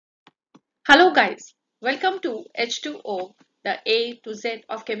Hello guys, welcome to H2O, the A to Z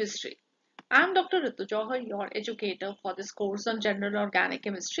of chemistry. I'm Dr. Ritu Johar, your educator for this course on general organic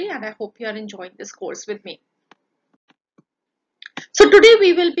chemistry, and I hope you are enjoying this course with me. So today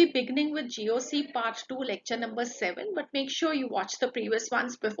we will be beginning with GOC part 2 lecture number 7, but make sure you watch the previous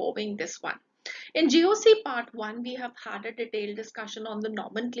ones before being this one. In GOC part 1, we have had a detailed discussion on the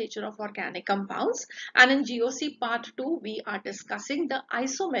nomenclature of organic compounds, and in GOC part 2, we are discussing the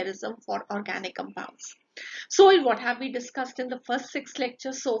isomerism for organic compounds. So what have we discussed in the first 6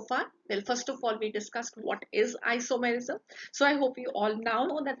 lectures so far? Well, first of all, we discussed what is isomerism. So I hope you all now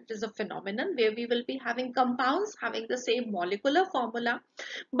know that it is a phenomenon where we will be having compounds having the same molecular formula,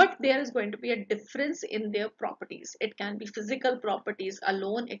 but there is going to be a difference in their properties. It can be physical properties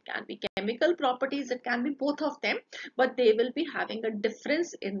alone, it can be chemical properties, it can be both of them, but they will be having a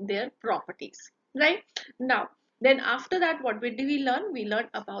difference in their properties, right? Now, then after that, what did we learn? We learned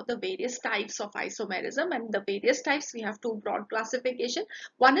about the various types of isomerism, and the various types we have two broad classification.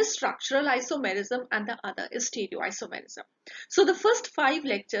 One is structural isomerism and the other is stereoisomerism. So the first 5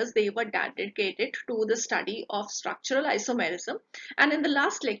 lectures, they were dedicated to the study of structural isomerism, and in the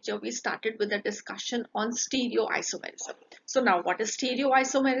last lecture we started with a discussion on stereoisomerism. So now what is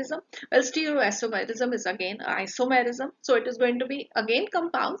stereoisomerism? Well, stereoisomerism is again isomerism. So it is going to be again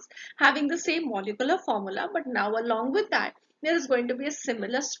compounds having the same molecular formula, but now along with that there is going to be a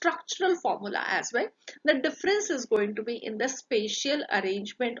similar structural formula as well. The difference is going to be in the spatial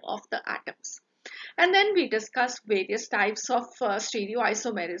arrangement of the atoms. And then we discussed various types of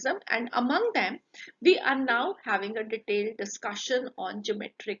stereoisomerism, and among them we are now having a detailed discussion on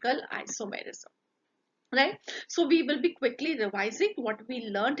geometrical isomerism. Right, so we will be quickly revising what we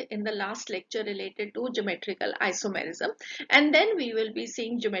learned in the last lecture related to geometrical isomerism, and then we will be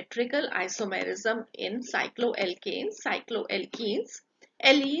seeing geometrical isomerism in cycloalkenes,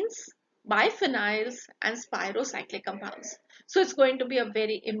 allenes, biphenyls, and spirocyclic compounds. So it's going to be a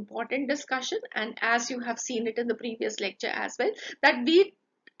very important discussion, and as you have seen it in the previous lecture as well, that we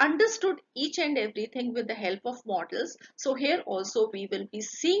understood each and everything with the help of models. So here also we will be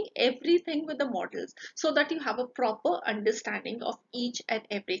seeing everything with the models so that you have a proper understanding of each and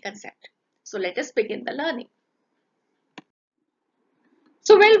every concept. So let us begin the learning.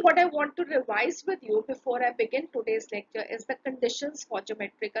 So well, what I want to revise with you before I begin today's lecture is the conditions for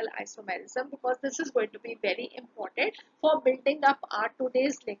geometrical isomerism, because this is going to be very important for building up our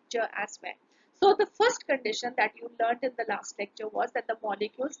today's lecture as well. So the first condition that you learned in the last lecture was that the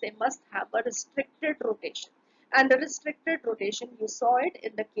molecules, they must have a restricted rotation. And the restricted rotation, you saw it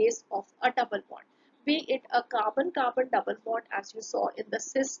in the case of a double bond. Be it a carbon-carbon double bond as you saw in the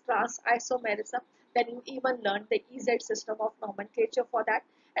cis-trans isomerism. Then you even learned the EZ system of nomenclature for that.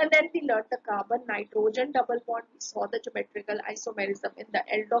 And then we learned the carbon-nitrogen double bond. We saw the geometrical isomerism in the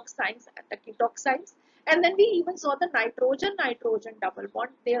aldox signs and the ketone signs. And then we even saw the nitrogen-nitrogen double bond.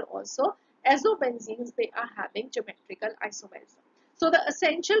 There also, azobenzenes, they are having geometrical isomerism. So the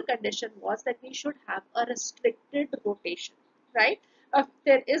essential condition was that we should have a restricted rotation, right? If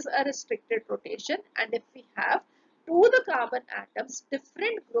there is a restricted rotation, and if we have to the carbon atoms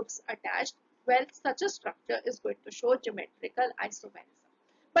different groups attached, well, such a structure is going to show geometrical isomerism.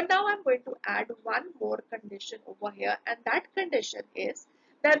 But now I'm going to add one more condition over here, and that condition is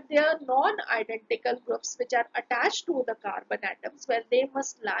that there are non-identical groups which are attached to the carbon atoms, well, they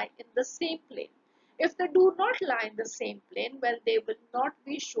must lie in the same plane. If they do not lie in the same plane, well, they will not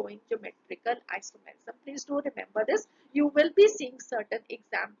be showing geometrical isomerism. Please do remember this. You will be seeing certain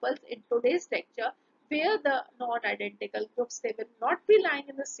examples in today's lecture where the non-identical groups, they will not be lying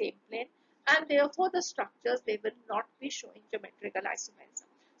in the same plane, and therefore the structures, they will not be showing geometrical isomerism.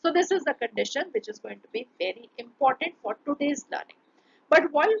 So this is the condition which is going to be very important for today's learning. But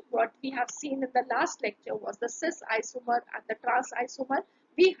what we have seen in the last lecture was the cis isomer and the trans isomer.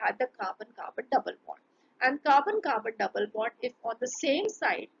 We had the carbon-carbon double bond. And carbon-carbon double bond, if on the same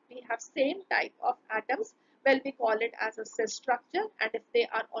side we have same type of atoms, well, we call it as a cis structure. And if they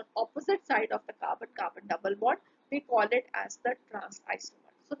are on opposite side of the carbon-carbon double bond, we call it as the trans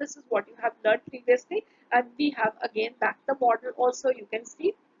isomer. So this is what you have learned previously, and we have again back the model also. You can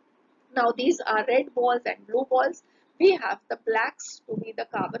see now these are red balls and blue balls. We have the blacks to be the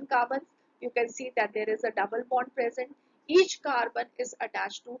carbon-carbons. You can see that there is a double bond present. Each carbon is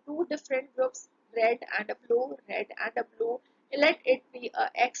attached to two different groups, red and a blue, red and a blue. Let it be a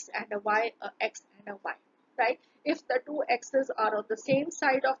X and a Y, a X and a Y, right? If the two X's are on the same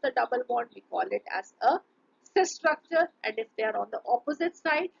side of the double bond, we call it as a cis structure. And if they are on the opposite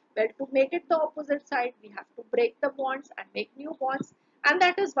side, well, to make it the opposite side, we have to break the bonds and make new bonds. And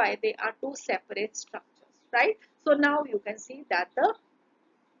that is why they are two separate structures, right? So now you can see that the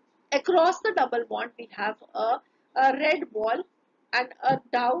Across the double bond we have a red wall, and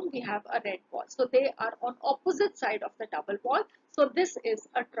down we have a red wall. So they are on opposite side of the double bond. So this is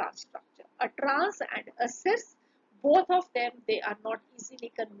a trans structure. A trans and a cis, both of them, they are not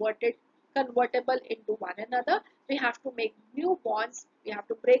easily convertible into one another. We have to make new bonds, we have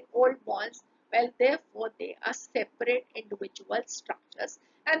to break old bonds. Well, therefore they are separate individual structures,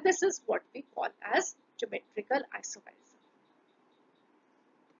 and this is what we call as geometrical isomerism.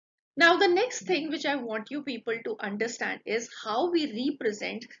 Now, the next thing which I want you people to understand is how we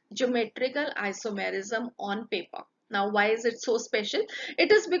represent geometrical isomerism on paper. Now, why is it so special? It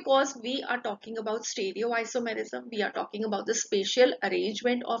is because we are talking about stereoisomerism. We are talking about the spatial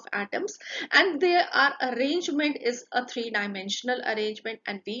arrangement of atoms, and their arrangement is a three-dimensional arrangement,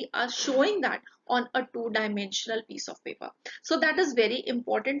 and we are showing that on a two-dimensional piece of paper. So that is very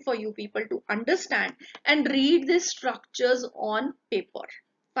important for you people to understand and read these structures on paper.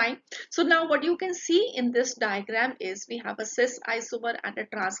 Fine. So now what you can see in this diagram is we have a cis isomer and a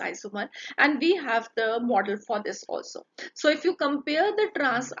trans isomer, and we have the model for this also. So if you compare the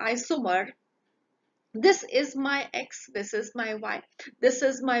trans isomer, this is my x, this is my y, this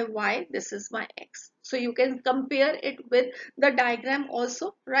is my y, this is my x. So you can compare it with the diagram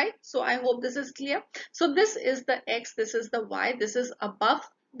also, right? So I hope this is clear. So this is the x, this is the y, this is above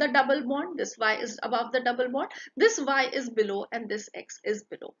the double bond, this y is above the double bond, this y is below, and this x is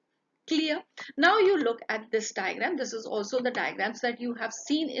below. Clear? Now you look at this diagram. This is also the diagrams that you have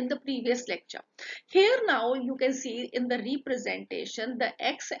seen in the previous lecture. Here now you can see in the representation the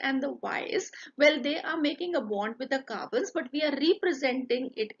x and the y's. Well, they are making a bond with the carbons, but we are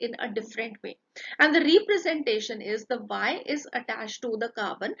representing it in a different way. And the representation is the y is attached to the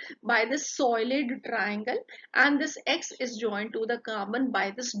carbon by this solid triangle, and this x is joined to the carbon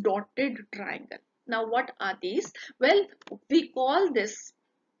by this dotted triangle. Now what are these? Well, we call this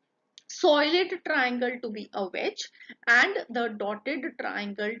solid triangle to be a wedge and the dotted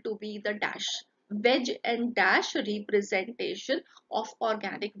triangle to be the dash. Wedge and dash representation of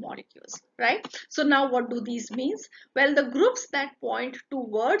organic molecules, right? So now what do these means? Well, the groups that point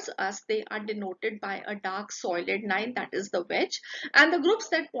towards us, they are denoted by a dark solid line, that is the wedge, and the groups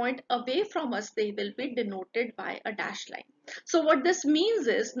that point away from us, they will be denoted by a dash line. So what this means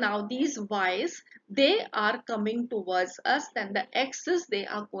is now these y's, they are coming towards us, then the x's, they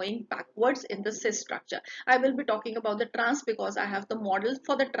are going backwards in the cis structure. I will be talking about the trans because I have the model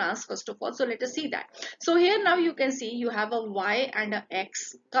for the trans first of all. So let us see that. So here now you can see you have a y and a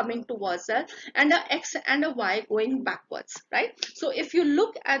x coming towards us and a x and a y going backwards, right? So if you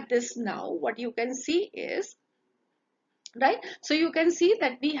look at this now, what you can see is, right, so you can see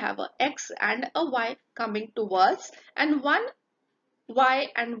that we have a x and a y coming towards and one y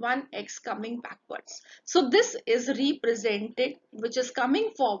and one x coming backwards. So this is represented, which is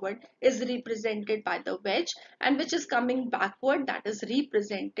coming forward is represented by the wedge, and which is coming backward, that is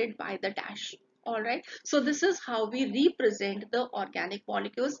represented by the dash. All right, so this is how we represent the organic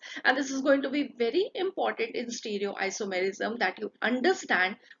molecules, and this is going to be very important in stereoisomerism, that you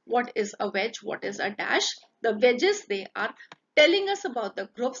understand what is a wedge, what is a dash. The wedges, they are telling us about the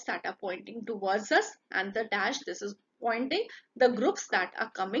groups that are pointing towards us, and the dash, this is pointing the groups that are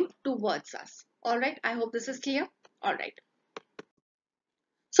coming towards us. All right, I hope this is clear. All right.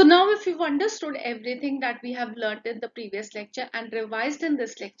 So now if you've understood everything that we have learned in the previous lecture and revised in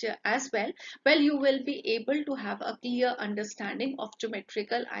this lecture as well, well, you will be able to have a clear understanding of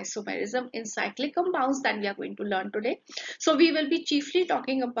geometrical isomerism in cyclic compounds that we are going to learn today. So we will be chiefly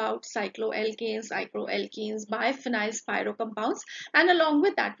talking about cycloalkanes, cycloalkenes, biphenyl, Spiro compounds, and along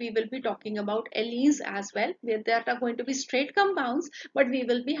with that we will be talking about allenes as well, where there are going to be straight compounds, but we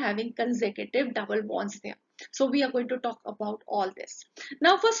will be having consecutive double bonds there. So we are going to talk about all this.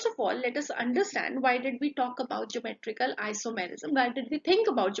 Now, first of all, let us understand why did we talk about geometrical isomerism? Why did we think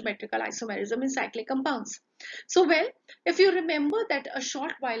about geometrical isomerism in cyclic compounds? So, well, if you remember that a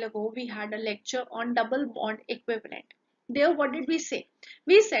short while ago, we had a lecture on double bond equivalent. There, what did we say?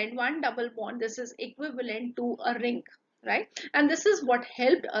 We said one double bond, this is equivalent to a ring, right? And this is what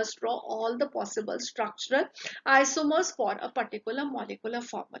helped us draw all the possible structural isomers for a particular molecular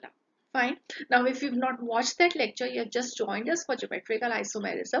formula. Fine. Now, if you've not watched that lecture, you have just joined us for geometrical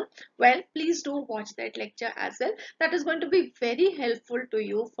isomerism. Well, please do watch that lecture as well. That is going to be very helpful to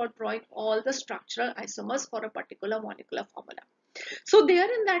you for drawing all the structural isomers for a particular molecular formula. So there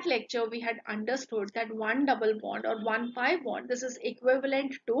in that lecture, we had understood that one double bond or one pi bond, this is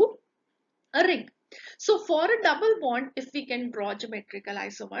equivalent to a ring. So for a double bond, if we can draw geometrical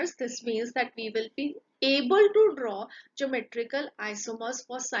isomers, this means that we will be able to draw geometrical isomers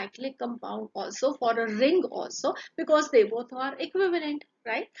for cyclic compound also, for a ring also, because they both are equivalent,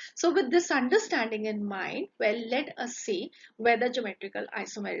 right? So with this understanding in mind, well, let us see whether geometrical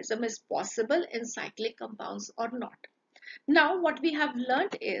isomerism is possible in cyclic compounds or not. Now what we have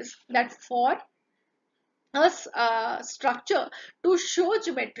learned is that for a structure to show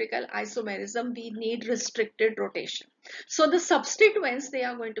geometrical isomerism, we need restricted rotation. So the substituents, they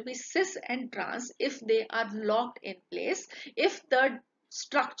are going to be cis and trans if they are locked in place, if the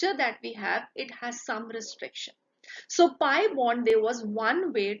structure that we have, it has some restriction. So pi bond, there was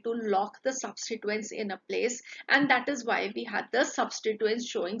one way to lock the substituents in a place, and that is why we had the substituents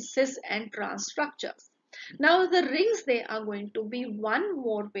showing cis and trans structures. Now the rings, they are going to be one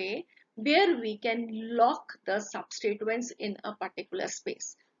more way where we can lock the substituents in a particular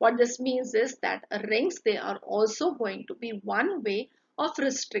space. What this means is that rings, they are also going to be one way of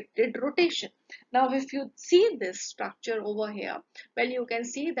restricted rotation. Now if you see this structure over here, well, you can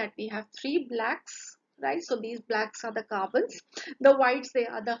see that we have three blacks, right? So these blacks are the carbons, the whites, they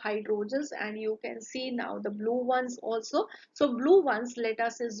are the hydrogens, and you can see now the blue ones also. So blue ones, let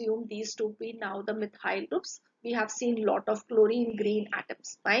us assume these to be now the methyl groups. We have seen lot of chlorine green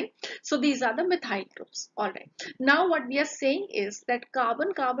atoms, fine. So these are the methyl groups. All right, now what we are saying is that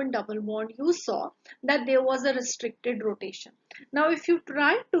carbon carbon double bond, you saw that there was a restricted rotation. Now if you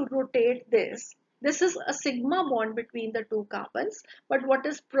try to rotate this is a sigma bond between the two carbons, but what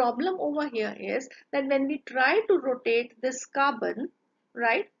is problem over here is that when we try to rotate this carbon,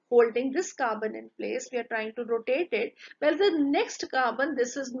 right, holding this carbon in place, we are trying to rotate it, well, the next carbon,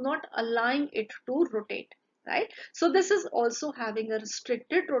 this is not allowing it to rotate, right? So this is also having a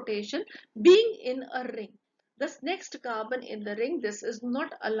restricted rotation being in a ring. This next carbon in the ring, this is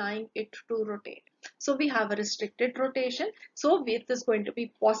not allowing it to rotate. So we have a restricted rotation. So it is going to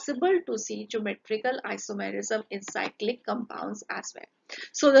be possible to see geometrical isomerism in cyclic compounds as well.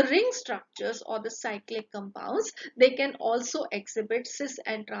 So the ring structures or the cyclic compounds, they can also exhibit cis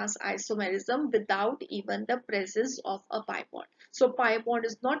and trans isomerism without even the presence of a pi bond. So pi bond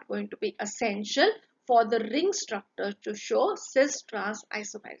is not going to be essential for the ring structure to show cis-trans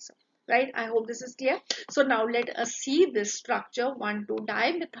isomerism. Right? I hope this is clear. So now let us see this structure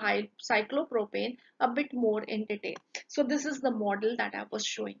 1,2-dimethyl cyclopropane a bit more in detail. So this is the model that I was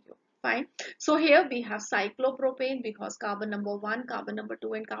showing you. Fine. So here we have cyclopropane because carbon number 1, carbon number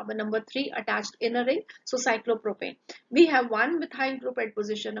 2 and carbon number 3 attached in a ring. So cyclopropane. We have one methyl group at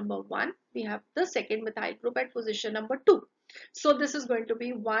position number 1. We have the second methyl group at position number 2. So this is going to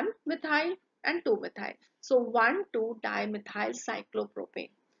be 1 methyl and 2 methyl. So 1,2-dimethyl cyclopropane.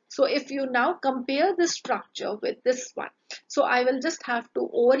 So if you now compare the structure with this one, so I will just have to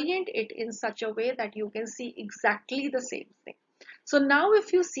orient it in such a way that you can see exactly the same thing. So now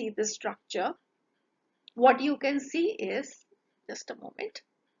if you see the structure, what you can see is, just a moment.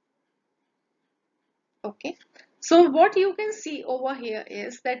 Okay. So what you can see over here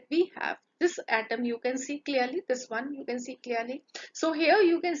is that we have this atom, you can see clearly, this one you can see clearly. So here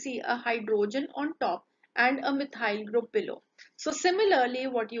you can see a hydrogen on top and a methyl group below. So similarly,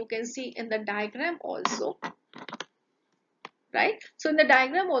 what you can see in the diagram also, right? So in the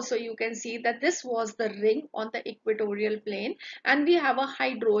diagram also you can see that this was the ring on the equatorial plane, and we have a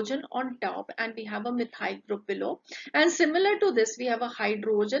hydrogen on top and we have a methyl group below. And similar to this, we have a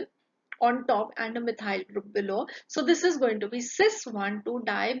hydrogen on top and a methyl group below. So this is going to be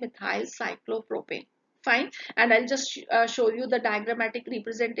cis-1,2-dimethyl cyclopropane. Fine. And I'll just show you the diagrammatic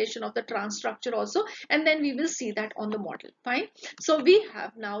representation of the trans structure also, and then we will see that on the model. Fine. So we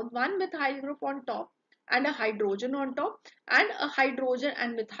have now one methyl group on top and a hydrogen on top and a hydrogen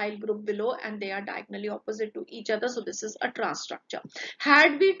and methyl group below, and they are diagonally opposite to each other. So this is a trans structure.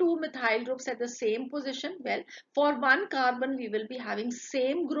 Had we two methyl groups at the same position, well, for one carbon we will be having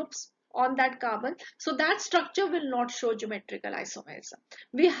same groups on that carbon, so that structure will not show geometrical isomerism.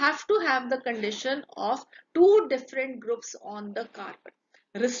 We have to have the condition of two different groups on the carbon.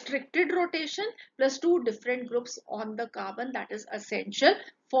 Restricted rotation plus two different groups on the carbon, that is essential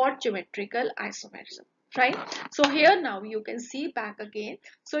for geometrical isomerism. Right? So here now you can see back again.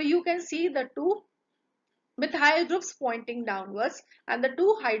 So you can see the two methyl groups pointing downwards and the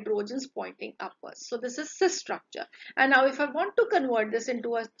two hydrogens pointing upwards. So this is cis structure. And now if I want to convert this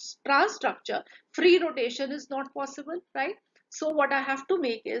into a trans structure, free rotation is not possible, right? So what I have to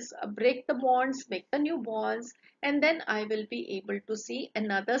make is break the bonds, make the new bonds, and then I will be able to see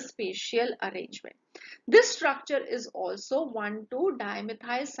another spatial arrangement. This structure is also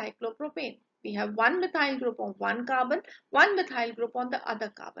 1,2-dimethyl cyclopropane. We have one methyl group on one carbon, one methyl group on the other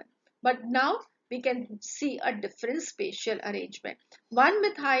carbon. But now we can see a different spatial arrangement. One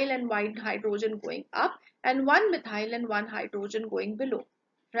methyl and one hydrogen going up, and one methyl and one hydrogen going below,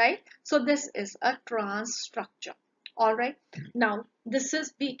 right? So this is a trans structure. All right. Now this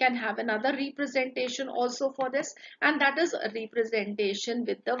is, we can have another representation also for this, and that is a representation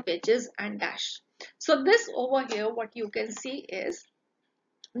with the wedges and dash. So this over here, what you can see is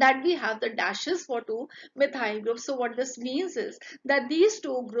that we have the dashes for two methyl groups. So what this means is that these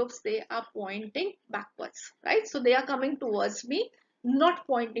two groups, they are pointing backwards, right? So they are coming towards me, not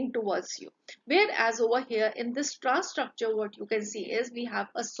pointing towards you. Whereas over here in this trans structure, what you can see is we have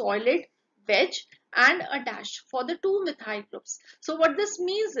a solid wedge and a dash for the two methyl groups. So what this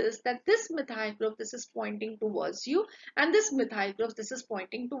means is that this methyl group, this is pointing towards you, and this methyl group, this is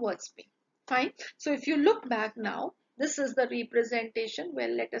pointing towards me. Fine. So if you look back now, this is the representation.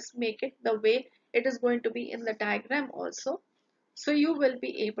 Well, let us make it the way it is going to be in the diagram also. So you will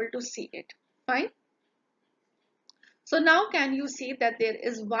be able to see it. Fine. So now can you see that there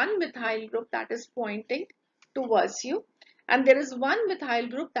is one methyl group that is pointing towards you, and there is one methyl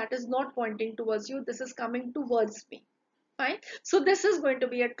group that is not pointing towards you. This is coming towards me. Fine. So this is going to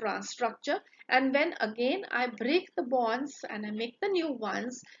be a trans structure, and when again I break the bonds and I make the new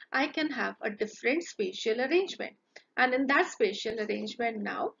ones, I can have a different spatial arrangement. And in that spatial arrangement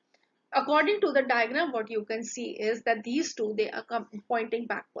now, according to the diagram, what you can see is that these two, they are pointing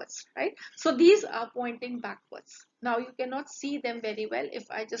backwards, right? So these are pointing backwards. Now you cannot see them very well. If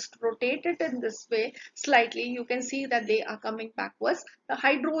I just rotate it in this way slightly, you can see that they are coming backwards. The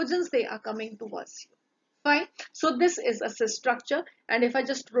hydrogens, they are coming towards you. Fine. So this is a cis structure, and if I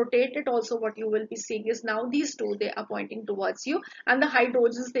just rotate it also, what you will be seeing is now these two, they are pointing towards you, and the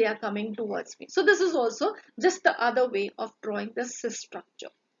hydrogens, they are coming towards me. So this is also just the other way of drawing the cis structure.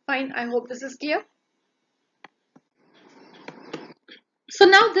 Fine. I hope this is clear. So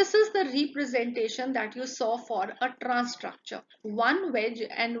now this is the representation that you saw for a trans structure, one wedge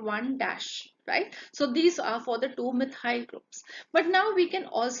and one dash, right? So these are for the two methyl groups. But now we can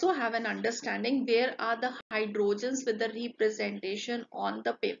also have an understanding where are the hydrogens with the representation on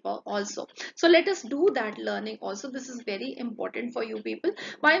the paper also. So let us do that learning also. This is very important for you people.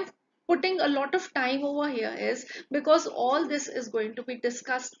 Why I'm putting a lot of time over here is because all this is going to be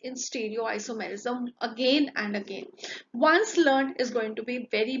discussed in stereoisomerism again and again. Once learned is going to be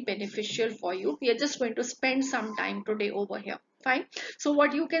very beneficial for you. We are just going to spend some time today over here. Fine. So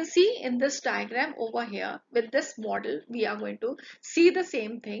what you can see in this diagram over here with this model, we are going to see the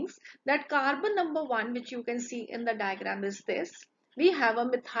same things. That carbon number 1, which you can see in the diagram, is this. We have a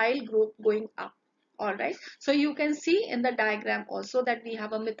methyl group going up. All right. So you can see in the diagram also that we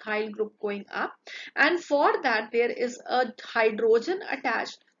have a methyl group going up, and for that there is a hydrogen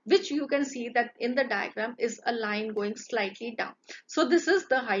attached, which you can see that in the diagram is a line going slightly down. So this is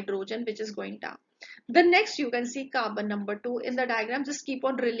the hydrogen which is going down. The next you can see carbon number 2 in the diagram. Just keep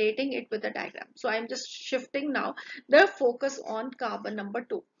on relating it with the diagram. So I'm just shifting now the focus on carbon number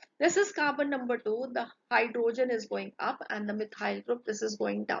 2. This is carbon number 2. The hydrogen is going up and the methyl group, this is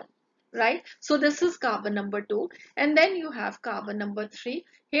going down. Right. So this is carbon number 2, and then you have carbon number 3.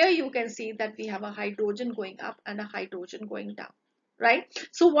 Here you can see that we have a hydrogen going up and a hydrogen going down. Right.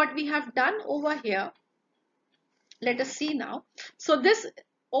 So what we have done over here, let us see now. So this,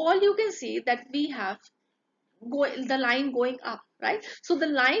 all you can see that we have the line going up, right? So the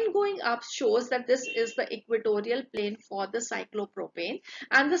line going up shows that this is the equatorial plane for the cyclopropane,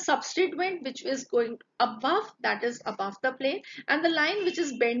 and the substituent which is going above, that is above the plane, and the line which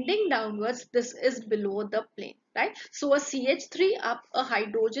is bending downwards, this is below the plane, right? So a CH3 up, a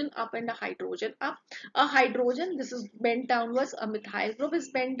hydrogen up, and a hydrogen up. A hydrogen, this is bent downwards, a methyl group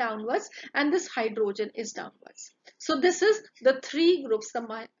is bent downwards, and this hydrogen is downwards. So this is the three groups, the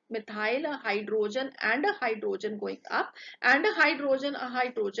methyl, a hydrogen, and a hydrogen going up, and a hydrogen,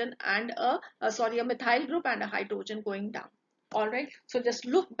 and a methyl group and a hydrogen going down. All right. So just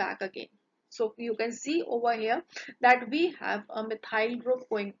look back again. So you can see over here that we have a methyl group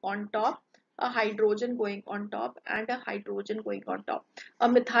going on top, a hydrogen going on top, and a hydrogen going on top, a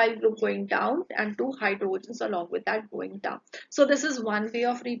methyl group going down, and two hydrogens along with that going down. So this is one way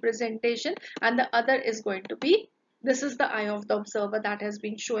of representation, and the other is going to be, this is the eye of the observer that has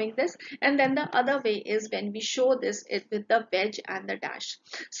been showing this, and then the other way is when we show this it with the wedge and the dash.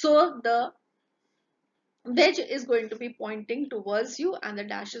 So the wedge is going to be pointing towards you and the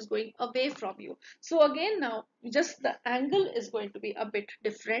dash is going away from you. So again now just the angle is going to be a bit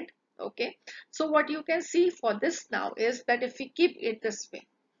different. Okay, so what you can see for this now is that if we keep it this way,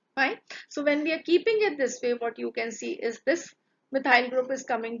 fine. So when we are keeping it this way, what you can see is this methyl group is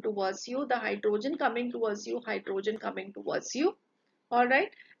coming towards you, the hydrogen coming towards you, hydrogen coming towards you,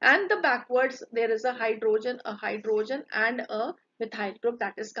 Alright, and the backwards there is a hydrogen, and a methyl group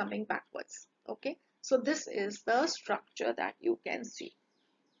that is coming backwards. Okay, so this is the structure that you can see.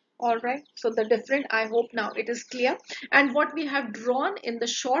 Alright, so the different, I hope now it is clear. And what we have drawn in the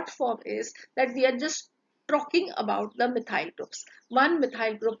short form is that we are just talking about the methyl groups. One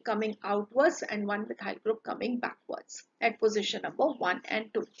methyl group coming outwards and one methyl group coming backwards at position number 1 and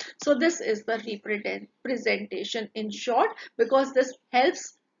 2. So this is the representation in short, because this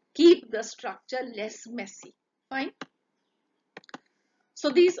helps keep the structure less messy. Fine. So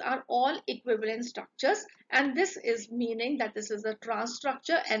these are all equivalent structures, and this is meaning that this is a trans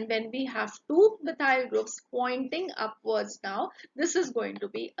structure, and when we have two methyl groups pointing upwards now, this is going to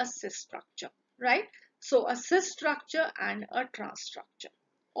be a cis structure, right? So a cis structure and a trans structure.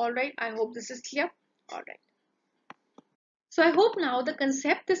 All right, I hope this is clear. All right. So I hope now the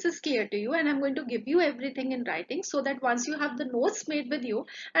concept this is clear to you, and I'm going to give you everything in writing so that once you have the notes made with you,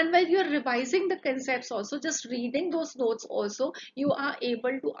 and while you're revising the concepts also, just reading those notes also, you are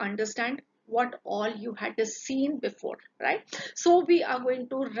able to understand what all you had seen before, right? So we are going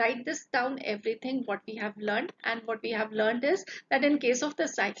to write this down, everything what we have learned. And what we have learned is that in case of the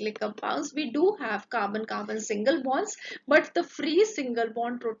cyclic compounds, we do have carbon-carbon single bonds, but the free single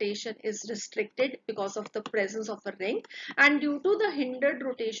bond rotation is restricted because of the presence of a ring, and due to the hindered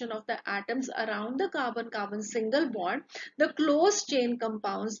rotation of the atoms around the carbon-carbon single bond, the closed chain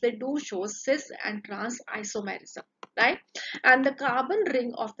compounds, they do show cis and trans isomerism, right? And the carbon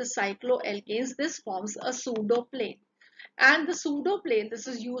ring of the cycloalkanes, this forms a pseudo plane. And the pseudo plane, this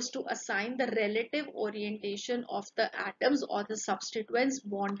is used to assign the relative orientation of the atoms or the substituents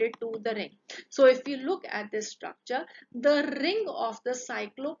bonded to the ring. So if you look at this structure, the ring of the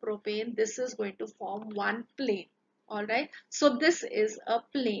cyclopropane, this is going to form one plane. All right, so this is a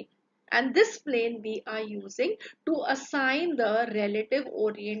plane, and this plane we are using to assign the relative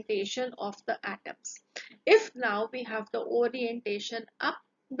orientation of the atoms. If now we have the orientation up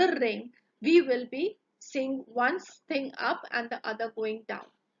the ring, we will be seeing one thing up and the other going down.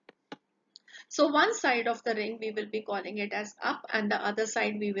 So one side of the ring we will be calling it as up, and the other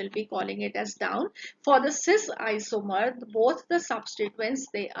side we will be calling it as down. For the cis isomer, both the substituents,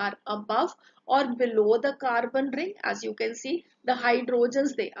 they are above or below the carbon ring. As you can see, the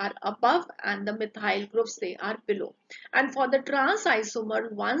hydrogens, they are above, and the methyl groups, they are below. And for the trans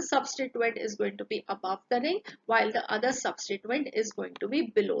isomer, one substituent is going to be above the ring while the other substituent is going to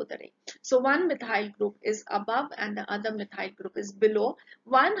be below the ring. So one methyl group is above and the other methyl group is below.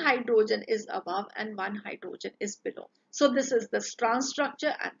 One hydrogen is above and one hydrogen is below. So this is the trans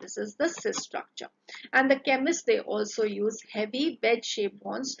structure and this is the cis structure. And the chemists, they also use heavy wedge-shaped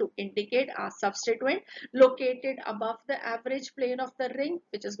bonds to indicate our substituent located above the average plane of the ring,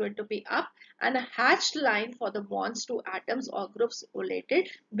 which is going to be up, and a hatched line for the bonds to atoms or groups related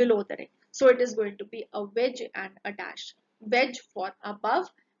below the ring. So it is going to be a wedge and a dash. Wedge for above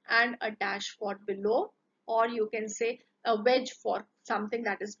and a dash for below, or you can say a wedge for something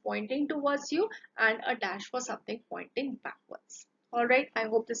that is pointing towards you and a dash for something pointing backwards. All right, I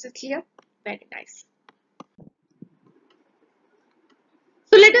hope this is clear. Very nice.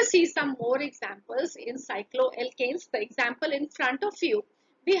 So let us see some more examples in cycloalkanes. The example in front of you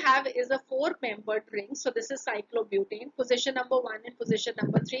we have is a four-membered ring. So this is cyclobutane. Position number 1 and position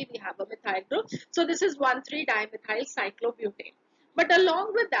number 3 we have a methyl group. So this is 1,3-dimethyl cyclobutane. But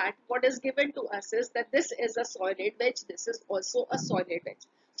along with that, what is given to us is that this is a solid wedge. This is also a solid wedge.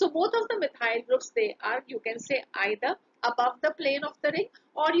 So both of the methyl groups, they are, you can say, either above the plane of the ring,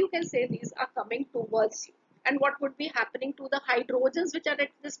 or you can say these are coming towards you. And what would be happening to the hydrogens which are at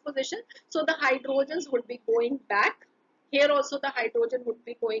this position? So the hydrogens would be going back. Here also the hydrogen would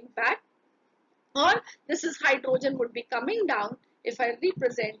be going back, or this is hydrogen would be coming down. If I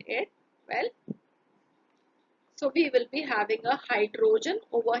represent it, well, so we will be having a hydrogen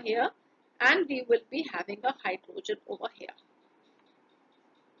over here and we will be having a hydrogen over here.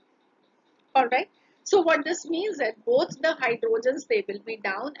 Alright. So what this means that both the hydrogens, they will be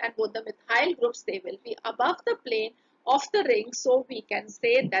down, and both the methyl groups, they will be above the plane of the ring. So we can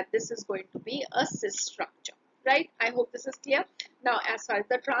say that this is going to be a cis structure. Right? I hope this is clear. Now as far as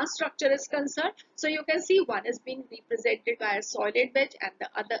the trans structure is concerned, so you can see one is being represented by a solid wedge and the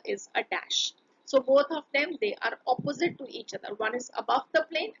other is a dash. So both of them, they are opposite to each other. One is above the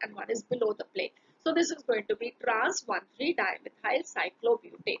plane and one is below the plane. So this is going to be trans 1,3-dimethyl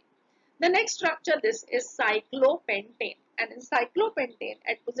cyclobutane. The next structure, this is cyclopentane, and in cyclopentane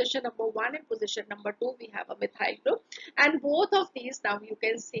at position number 1 and position number 2 we have a methyl group, and both of these now you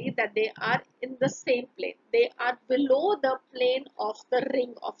can see that they are in the same plane. They are below the plane of the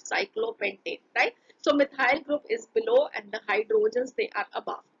ring of cyclopentane, right? So methyl group is below and the hydrogens they are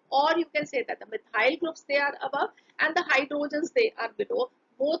above, or you can say that the methyl groups they are above and the hydrogens they are below.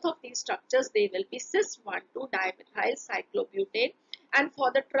 Both of these structures they will be cis-1,2 dimethyl cyclobutane. And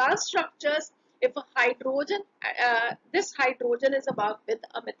for the trans structures, if a hydrogen, this hydrogen is above with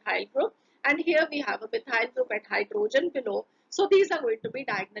a methyl group, and here we have a methyl group at hydrogen below. So these are going to be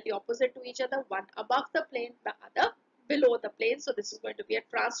diagonally opposite to each other, one above the plane, the other below the plane. So this is going to be a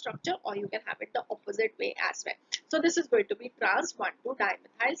trans structure, or you can have it the opposite way as well. So this is going to be trans 1,2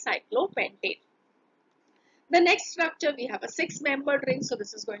 dimethyl cyclopentane. The next structure, we have a 6-membered ring. So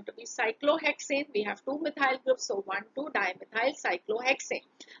this is going to be cyclohexane. We have 2 methyl groups. So 1,2 dimethyl cyclohexane.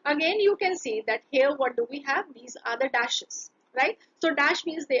 Again, you can see that here what do we have? These are the dashes, right? So dash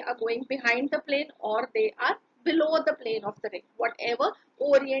means they are going behind the plane or they are below the plane of the ring, whatever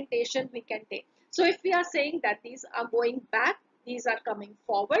orientation we can take. So if we are saying that these are going back, these are coming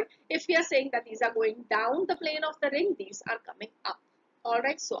forward. If we are saying that these are going down the plane of the ring, these are coming up.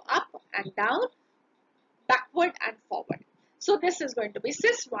 Alright, so up and down, backward and forward. So this is going to be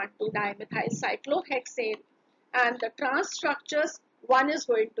cis-1,2 dimethyl cyclohexane, and the trans structures, one is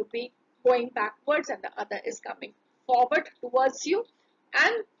going to be going backwards and the other is coming forward towards you.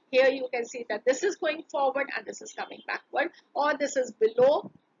 And here you can see that this is going forward and this is coming backward, or this is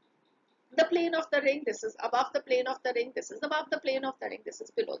below the plane of the ring, this is above the plane of the ring, this is above the plane of the ring, this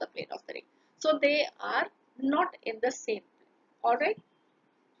is below the plane of the ring. So they are not in the same plane. Alright.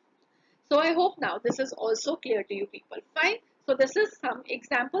 So I hope now this is also clear to you people. Fine. So this is some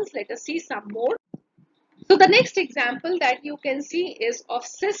examples. Let us see some more. So the next example that you can see is of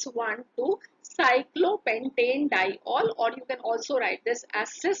cis-1,2 cyclopentane diol, or you can also write this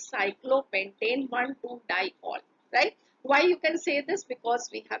as cis-cyclopentane 1,2 diol, right? Why you can say this? Because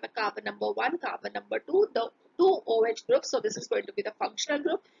we have a carbon number 1, carbon number 2, the 2 OH groups. So this is going to be the functional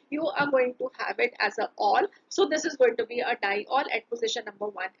group. You are going to have it as a ol. So this is going to be a diol at position number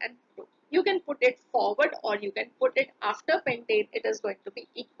 1 and 2. You can put it forward or you can put it after pentane. It is going to be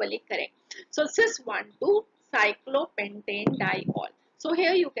equally correct. So cis-1,2 cyclopentane diol. So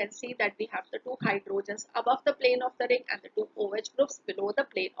here you can see that we have the 2 hydrogens above the plane of the ring and the 2 OH groups below the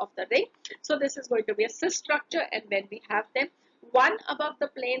plane of the ring. So this is going to be a cis structure, and when we have them one above the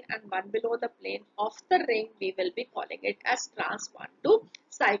plane and one below the plane of the ring, we will be calling it as trans 1,2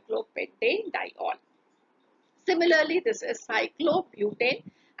 cyclopentane diol. Similarly, this is cyclobutane,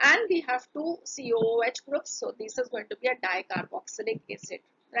 and we have 2 COOH groups. So this is going to be a dicarboxylic acid,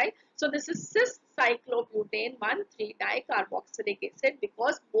 right? So this is cis-cyclobutane 1,3 dicarboxylic acid,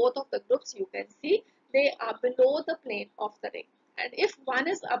 because both of the groups you can see they are below the plane of the ring. And if one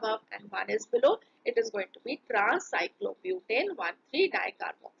is above and one is below, it is going to be trans-cyclobutane 1,3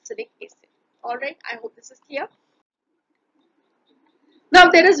 dicarboxylic acid. Alright, I hope this is clear. Now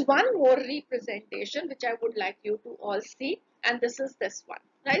there is one more representation which I would like you to all see, and this is this one,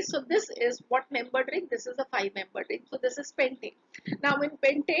 right? So this is what membered ring? This is a 5-membered ring. So this is pentane. Now in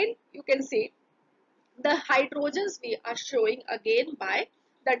pentane, you can see the hydrogens we are showing again by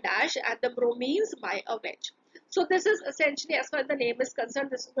the dash and the bromines by a wedge. So this is essentially, as far as the name is concerned,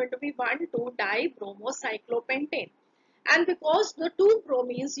 this is going to be 1,2 dibromocyclopentane. And because the 2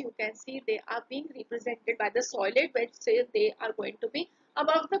 bromines you can see they are being represented by the solid wedge, say they are going to be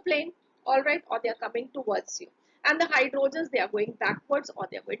above the plane, alright, or they are coming towards you. And the hydrogens they are going backwards or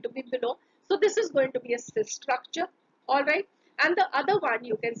they are going to be below. So this is going to be a cis structure, alright. And the other one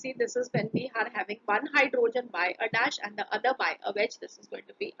you can see, this is when we are having one hydrogen by a dash and the other by a wedge. This is going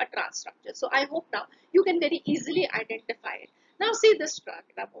to be a trans structure. So I hope now you can very easily identify it. Now see this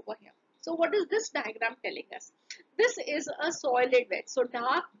diagram over here. So what is this diagram telling us? This is a solid wedge. So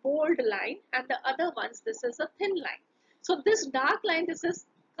dark bold line, and the other ones this is a thin line. So this dark line, this is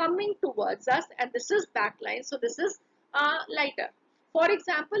coming towards us, and this is back line. So this is lighter. For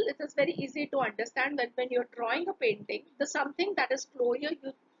example, it is very easy to understand that when you're drawing a painting, the something that is closer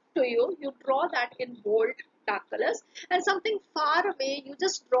to you, you draw that in bold dark colors, and something far away, you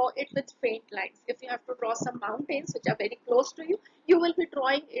just draw it with faint lines. If you have to draw some mountains which are very close to you, you will be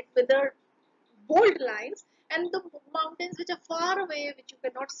drawing it with the bold lines, and the mountains which are far away, which you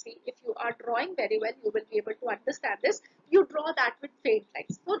cannot see, if you are drawing very well, you will be able to understand this. You draw that with faint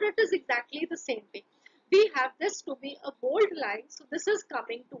lines. So that is exactly the same thing. We have this to be a bold line. So this is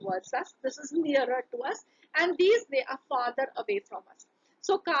coming towards us. This is nearer to us. And these, they are farther away from us.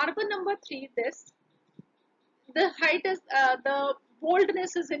 So carbon number 3, this, the height is, the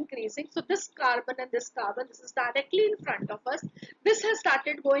boldness is increasing. So this carbon and this carbon, this is directly in front of us. This has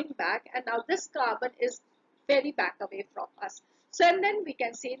started going back, and now this carbon is very back away from us. So and then we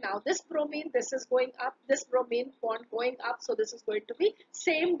can see now this bromine, this is going up, this bromine bond going up. So this is going to be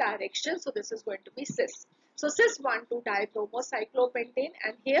same direction. So this is going to be cis. So cis 1,2 dibromocyclopentane,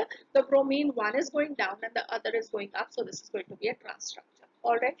 and here the bromine one is going down and the other is going up. So this is going to be a trans structure.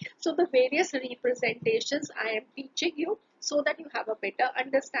 Alright. So the various representations I am teaching you so that you have a better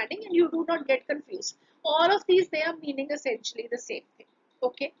understanding and you do not get confused. All of these, they are meaning essentially the same thing.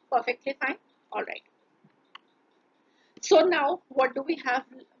 Okay, perfectly fine. Alright. So now what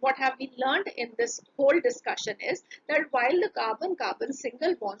have we learned in this whole discussion is that while the carbon-carbon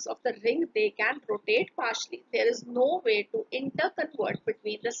single bonds of the ring, they can rotate partially, there is no way to interconvert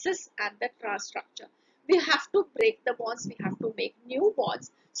between the cis and the trans structure. We have to break the bonds, we have to make new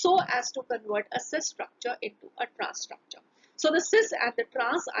bonds so as to convert a cis structure into a trans structure. So the cis and the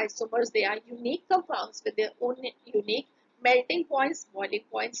trans isomers, they are unique compounds with their own unique melting points, boiling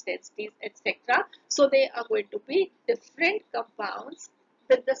points, densities, etc. So they are going to be different compounds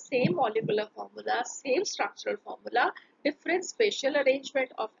with the same molecular formula, same structural formula, different spatial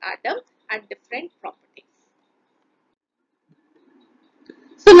arrangement of atom and different properties.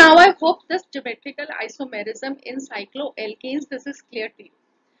 So now I hope this geometrical isomerism in cycloalkanes, this is clear to you.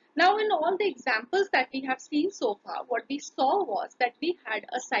 Now in all the examples that we have seen so far, what we saw was that we had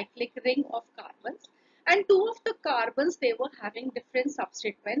a cyclic ring of carbons, and two of the carbons, they were having different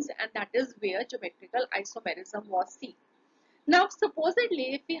substituents, and that is where geometrical isomerism was seen. Now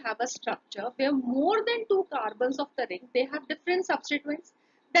supposedly if we have a structure where more than two carbons of the ring, they have different substituents,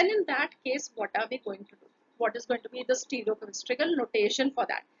 then in that case what are we going to do? What is going to be the stereochemical notation for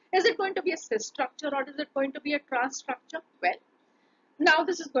that? Is it going to be a cis structure or is it going to be a trans structure? Well, now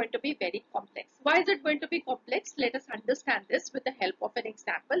this is going to be very complex. Why is it going to be complex? Let us understand this with the help of an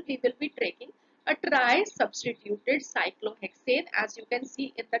example. We will be taking a tri-substituted cyclohexane, as you can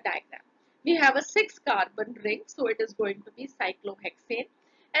see in the diagram. We have a 6 carbon ring, so it is going to be cyclohexane.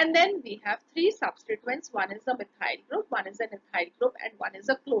 And then we have 3 substituents. One is a methyl group, one is an ethyl group, and one is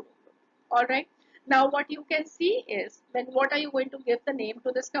a chloro group. Alright. Now what you can see is, then what are you going to give the name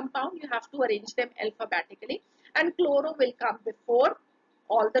to this compound? You have to arrange them alphabetically, and chloro will come before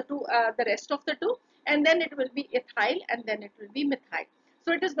all the rest of the two, and then it will be ethyl, and then it will be methyl.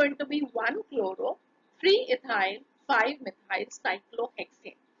 So it is going to be 1 chloro, 3 ethyl, 5 methyl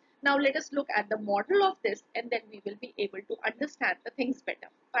cyclohexane. Now let us look at the model of this, and then we will be able to understand the things better.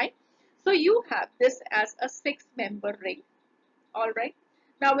 Fine. So you have this as a 6-member ring. Alright.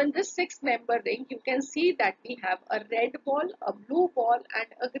 Now in this 6-member ring, you can see that we have a red ball, a blue ball, and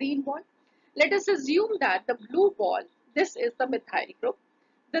a green ball. Let us assume that the blue ball, this is the methyl group.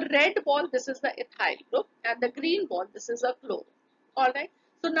 The red ball, this is the ethyl group, and the green ball, this is a chloro. Alright.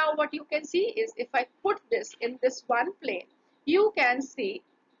 So now what you can see is, if I put this in this one plane, you can see,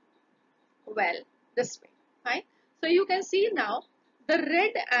 well, this way. Right? So you can see now the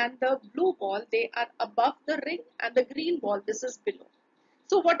red and the blue ball, they are above the ring, and the green ball, this is below.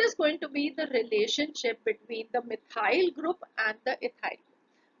 So what is going to be the relationship between the methyl group and the ethyl group?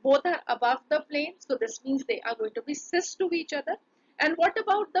 Both are above the plane, so this means they are going to be cis to each other. And what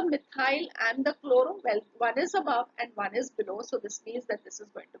about the methyl and the chloro? Well, one is above and one is below, so this means that this is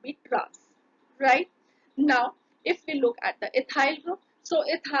going to be trans, right? Now, if we look at the ethyl group, so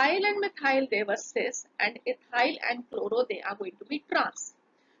ethyl and methyl, they were cis, and ethyl and chloro, they are going to be trans.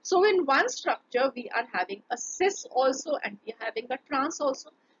 So in one structure, we are having a cis also, and we are having a trans also.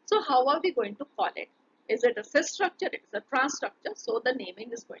 So how are we going to call it? Is it a cis structure? It is a trans structure. So the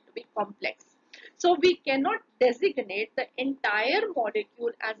naming is going to be complex. So we cannot designate the entire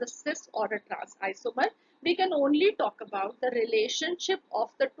molecule as a cis or a trans isomer. We can only talk about the relationship of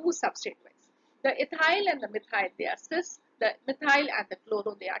the two substituents. The ethyl and the methyl, they are cis. The methyl and the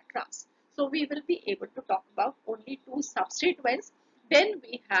chloro, they are trans. So we will be able to talk about only two substituents. Then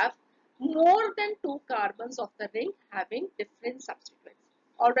we have more than 2 carbons of the ring having different substituents.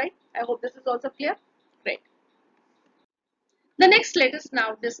 Alright, I hope this is also clear. Great. The next, let us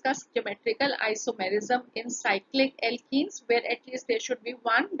now discuss geometrical isomerism in cyclic alkenes, where at least there should be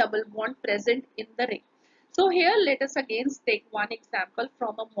one double bond present in the ring. So here let us again take one example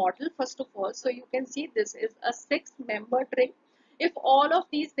from a model first of all. So you can see this is a 6-membered ring. If all of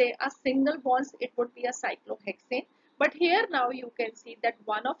these, they are single bonds, it would be a cyclohexane. But here now you can see that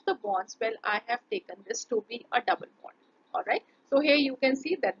one of the bonds, well, I have taken this to be a double bond. Alright. So here you can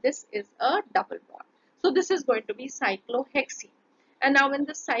see that this is a double bond. So this is going to be cyclohexene. And now in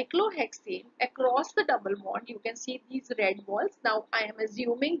the cyclohexane, across the double bond, you can see these red balls. Now I am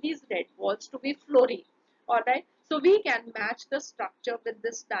assuming these red balls to be fluorine. Alright. So we can match the structure with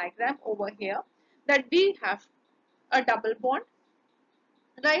this diagram over here, that we have a double bond,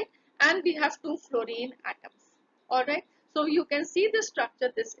 right? And we have two fluorine atoms. All right. So you can see the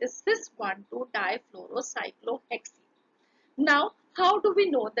structure. This is cis-1,2 difluorocyclohexene. Now, how do we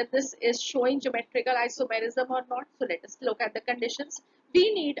know that this is showing geometrical isomerism or not? So let us look at the conditions.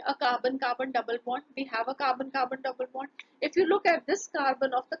 We need a carbon-carbon double bond. We have a carbon-carbon double bond. If you look at this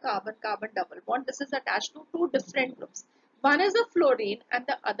carbon of the carbon-carbon double bond, this is attached to two different groups. One is a fluorine and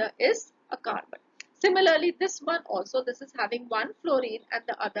the other is a carbon. Similarly, this one also, this is having one fluorine and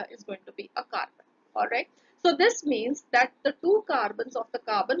the other is going to be a carbon. Alright. So this means that the two carbons of the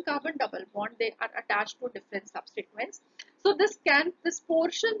carbon-carbon double bond, they are attached to different subsequents. So this can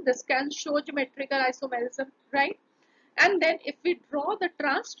show geometrical isomerism, right? And then if we draw the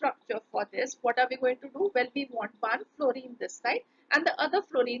trans structure for this, what are we going to do? Well, we want one fluorine this side and the other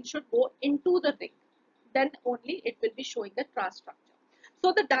fluorine should go into the ring. Then only it will be showing the trans structure.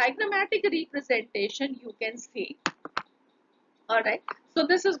 So the diagrammatic representation you can see. Alright, so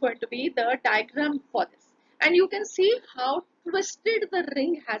this is going to be the diagram for this. And you can see how twisted the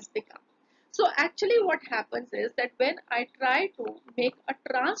ring has become. So actually what happens is that when I try to make a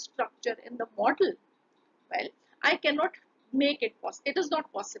trans structure in the model, well, I cannot make it possible. It is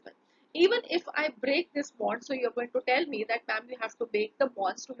not possible. Even if I break this bond, so you're going to tell me that ma'am, you have to break the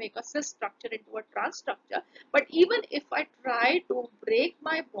bonds to make a cis structure into a trans structure. But even if I try to break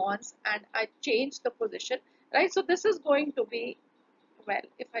my bonds and I change the position, right? So this is going to be, well,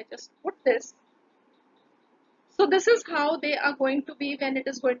 if I just put this, so this is how they are going to be when it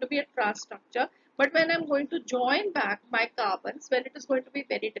is going to be a trans structure. But when I'm going to join back my carbons, well, it is going to be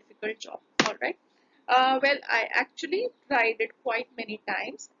very difficult job. All right. Well, I actually tried it quite many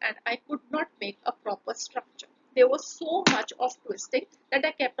times and I could not make a proper structure. There was so much of twisting that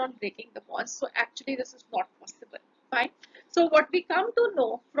I kept on breaking the bonds. So actually this is not possible. Fine. So what we come to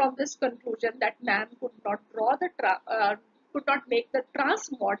know from this conclusion that man could not draw the could not make the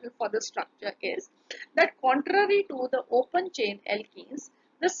trans model for the structure is that contrary to the open chain alkenes,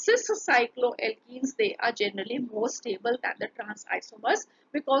 the cis-cycloalkenes, they are generally more stable than the trans isomers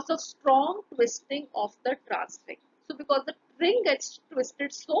because of strong twisting of the trans ring. So because the ring gets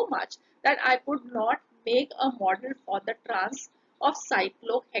twisted so much that I could not make a model for the trans of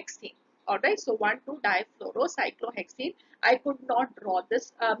cyclohexene. Alright, so 1,2-difluorocyclohexene, I could not draw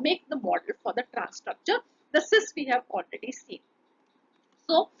this, make the model for the trans structure. The cis we have already seen.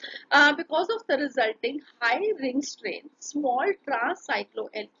 So, because of the resulting high ring strain, small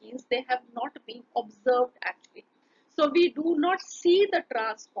trans-cycloalkenes, they have not been observed actually. So, we do not see the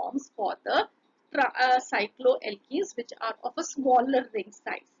transforms for the cycloalkenes which are of a smaller ring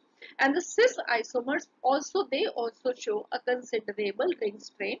size. And the cis isomers also, they also show a considerable ring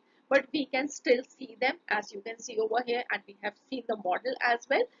strain, but we can still see them as you can see over here, and we have seen the model as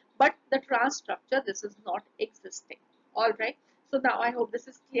well, but the trans structure, this is not existing. All right. So now I hope this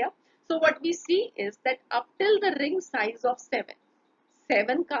is clear. So what we see is that up till the ring size of 7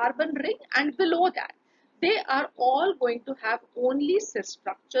 carbon ring and below that, they are all going to have only cis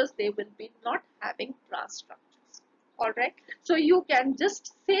structures. They will be not having trans structures. Alright. So you can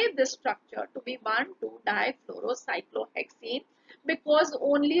just say this structure to be 1,2-difluorocyclohexene because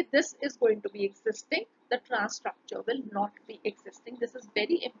only this is going to be existing. The trans structure will not be existing. This is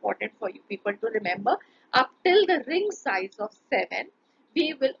very important for you people to remember. Up till the ring size of 7,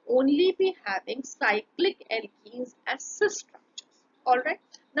 we will only be having cyclic alkenes as cis structures. Alright.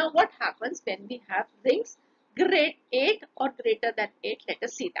 Now what happens when we have rings grade 8 or greater than 8? Let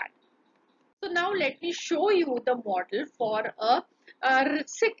us see that. So now let me show you the model for a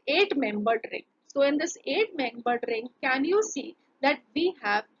 8-membered ring. So in this 8-membered ring, can you see that we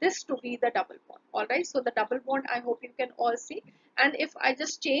have this to be the double bond? Alright, so the double bond, I hope you can all see. And if I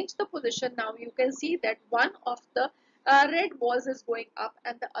just change the position now, you can see that one of the red balls is going up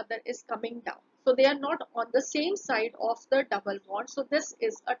and the other is coming down. So they are not on the same side of the double bond. So this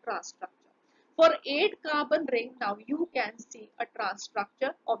is a trans structure. For 8 carbon ring, now you can see a trans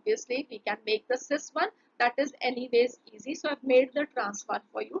structure. Obviously, we can make the cis one. That is anyways easy. So I've made the trans one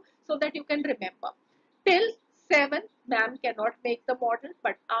for you so that you can remember. Till 7, ma'am cannot make the model.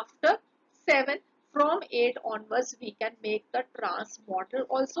 But after 7, from 8 onwards, we can make the trans model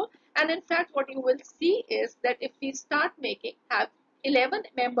also. And in fact, what you will see is that if we start have 11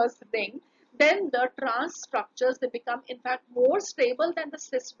 members ring, then the trans structures, they become in fact more stable than the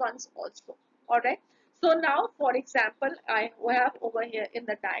cis ones also. Alright. So now, for example, I have over here in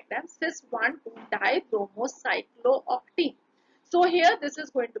the diagram cis-1,2-dibromocyclooctene. So here this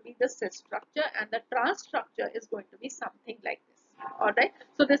is going to be the cis structure and the trans structure is going to be something like this. Alright,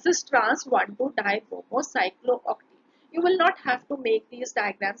 so this is trans 1,2-dibromocyclooctane. You will not have to make these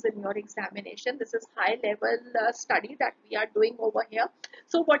diagrams in your examination. This is high level study that we are doing over here.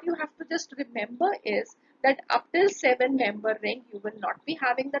 So what you have to just remember is that up till 7-member ring you will not be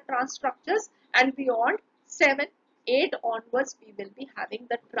having the trans structures, and beyond 7, 8 onwards we will be having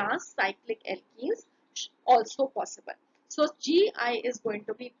the trans cyclic alkenes also possible. So GI is going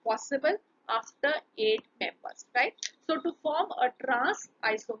to be possible after 8 members, right? So to form a trans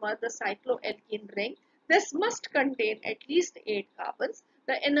isomer, the cycloalkene ring, this must contain at least 8 carbons.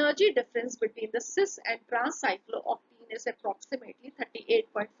 The energy difference between the cis and trans cyclooctane is approximately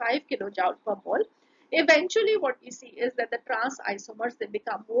 38.5 kilojoule per mole. Eventually what we see is that the trans isomers, they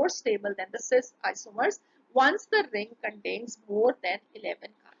become more stable than the cis isomers once the ring contains more than 11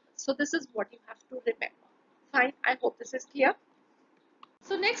 carbons. So this is what you have to remember. Fine, I hope this is clear.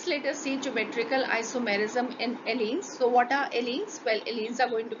 So next let us see geometrical isomerism in allenes. So what are allenes? Well, allenes are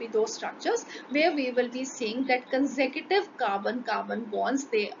going to be those structures where we will be seeing that consecutive carbon-carbon bonds,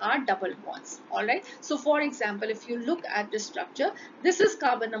 they are double bonds. Alright. So for example, if you look at this structure, this is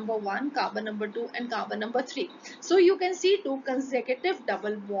carbon number 1, carbon number 2 and carbon number 3. So you can see 2 consecutive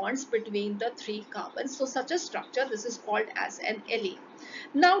double bonds between the 3 carbons. So such a structure, this is called as an allene.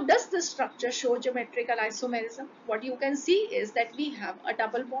 Now, does this structure show geometrical isomerism? What you can see is that we have a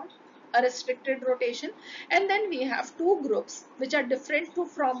double bond, a restricted rotation, and then we have two groups which are different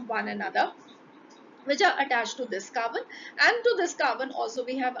from one another, which are attached to this carbon, and to this carbon also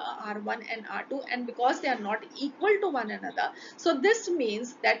we have a R1 and R2, and because they are not equal to one another, so this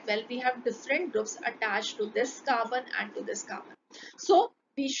means that, well, we have different groups attached to this carbon and to this carbon. So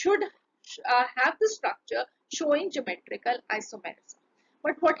we should have the structure showing geometrical isomerism.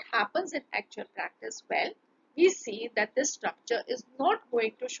 But what happens in actual practice? Well, we see that this structure is not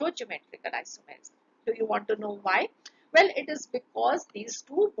going to show geometrical isomerism. Do you want to know why? Well, it is because these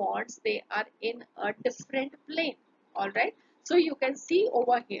two bonds, they are in a different plane. Alright. So you can see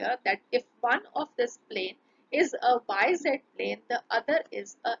over here that if one of this plane is a YZ plane, the other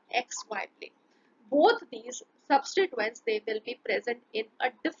is a XY plane. Both these substituents, they will be present in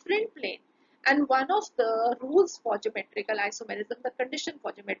a different plane. And one of the rules for geometrical isomerism, the condition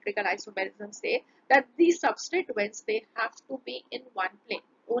for geometrical isomerism, say that these substituents, they have to be in one plane.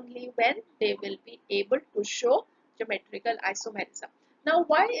 Only when they will be able to show geometrical isomerism. Now,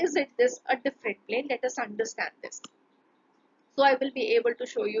 why is it this a different plane? Let us understand this. So I will be able to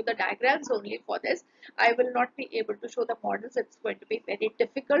show you the diagrams only for this. I will not be able to show the models. It's going to be very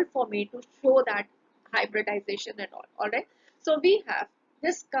difficult for me to show that hybridization and all. Alright. So we have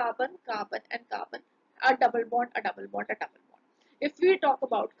this carbon, carbon and carbon, a double bond, a double bond, a double bond. If we talk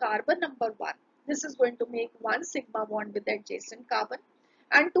about carbon number 1, this is going to make 1 sigma bond with the adjacent carbon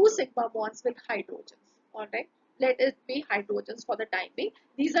and 2 sigma bonds with hydrogens. Alright. Let it be hydrogens for the time being.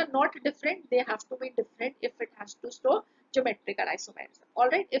 These are not different. They have to be different if it has to show geometrical isomerism.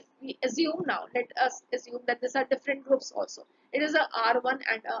 Alright, if we assume now, let us assume that these are different groups also. It is a R1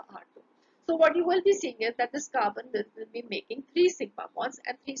 and a R2. So what you will be seeing is that this carbon will be making 3 sigma bonds,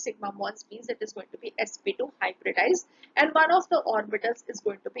 and 3 sigma bonds means it is going to be sp2 hybridized, and one of the orbitals is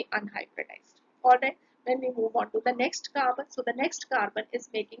going to be unhybridized. Alright, when we move on to the next carbon, so the next carbon is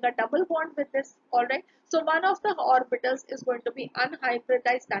making a double bond with this. Alright, so one of the orbitals is going to be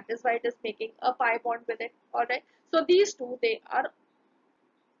unhybridized, that is why it is making a pi bond with it. Alright, so these two, they are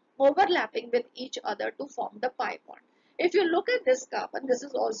overlapping with each other to form the pi bond. If you look at this carbon, this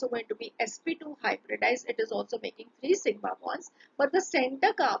is also going to be sp2 hybridized. It is also making 3 sigma bonds, but the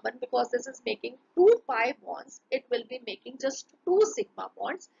center carbon, because this is making 2 pi bonds, it will be making just 2 sigma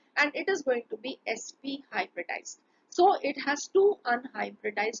bonds, and it is going to be sp hybridized. So it has 2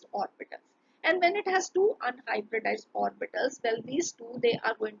 unhybridized orbitals. And when it has 2 unhybridized orbitals, well, these two, they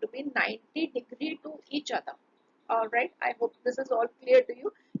are going to be 90 degree to each other. Alright, I hope this is all clear to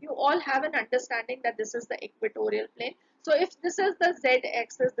you. You all have an understanding that this is the equatorial plane. So if this is the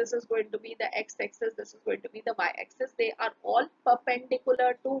z-axis, this is going to be the x-axis, this is going to be the y-axis. They are all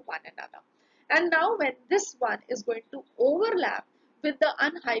perpendicular to one another. And now when this one is going to overlap with the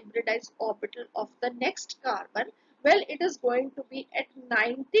unhybridized orbital of the next carbon, well, it is going to be at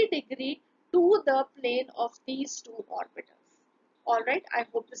 90 degree to the plane of these two orbitals. Alright, I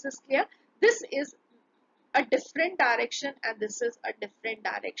hope this is clear. This is a different direction and this is a different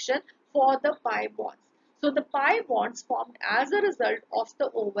direction for the pi bonds. So the pi bonds formed as a result of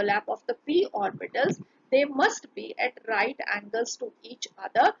the overlap of the p orbitals, they must be at right angles to each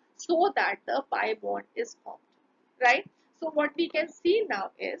other so that the pi bond is formed, right? So what we can see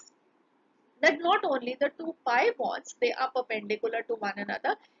now is that not only the two pi bonds, they are perpendicular to one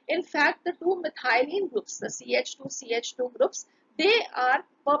another. In fact, the two methylene groups, the CH2 groups, they are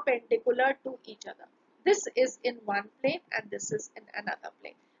perpendicular to each other. This is in one plane and this is in another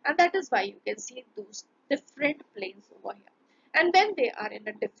plane. And that is why you can see those different planes over here. And when they are in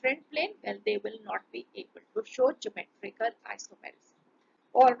a different plane, well, they will not be able to show geometrical isomerism.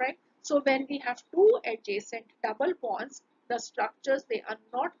 Alright, so when we have two adjacent double bonds, the structures, they are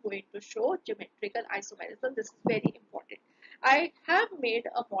not going to show geometrical isomerism. This is very important. I have made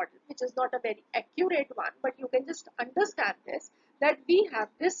a model which is not a very accurate one, but you can just understand this, that we have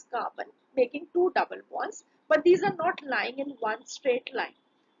this carbon making two double bonds, but these are not lying in one straight line.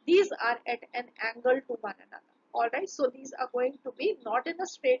 These are at an angle to one another. Alright, so these are going to be not in a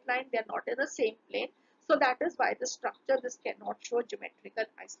straight line, they are not in the same plane. So that is why the structure, this cannot show geometrical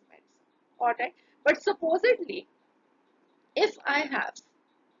isomerism. Alright, but supposedly, if I have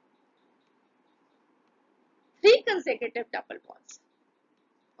three consecutive double bonds,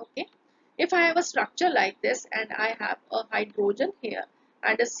 okay, if I have a structure like this and I have a hydrogen here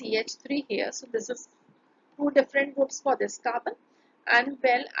and a CH3 here, so this is two different groups for this carbon, and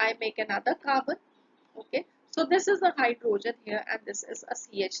well, I make another carbon, okay, so this is a hydrogen here and this is a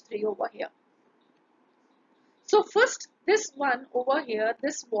CH3 over here. So first, this one over here,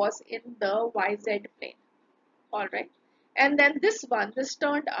 this was in the YZ plane, alright, and then this one, this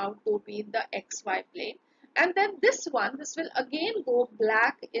turned out to be in the XY plane, and then this one, this will again go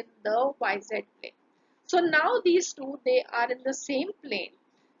black in the YZ plane. So now these two, they are in the same plane.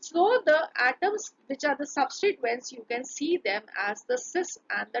 So the atoms which are the substituents, you can see them as the cis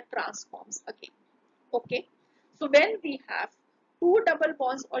and the trans forms again. Okay. So when we have two double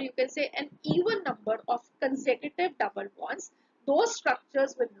bonds, or you can say an even number of consecutive double bonds, those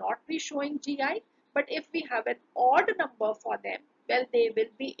structures will not be showing GI. But if we have an odd number for them, well, they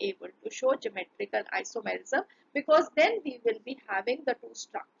will be able to show geometrical isomerism, because then we will be having the two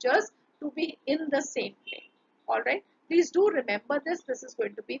structures to be in the same plane. Alright, please do remember this. This is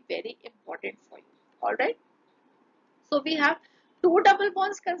going to be very important for you. Alright, so we have two double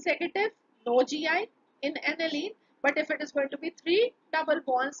bonds consecutive, no GI in aniline, but if it is going to be three double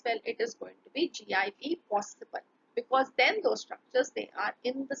bonds, well, it is going to be GIB possible, because then those structures, they are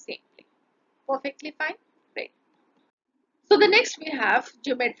in the same plane. Perfectly fine. Great. So the next we have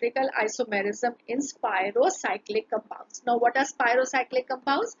geometrical isomerism in spirocyclic compounds. Now what are spirocyclic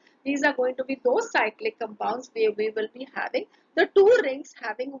compounds? These are going to be those cyclic compounds where we will be having the two rings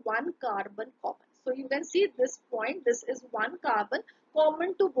having one carbon common. So you can see this point, this is one carbon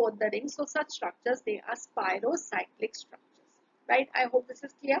common to both the rings. So such structures, they are spirocyclic structures. Right? I hope this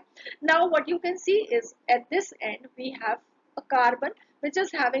is clear. Now what you can see is at this end we have a carbon which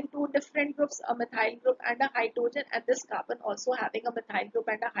is having two different groups, a methyl group and a hydrogen, and this carbon also having a methyl group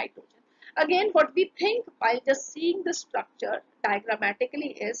and a hydrogen. Again, what we think while just seeing the structure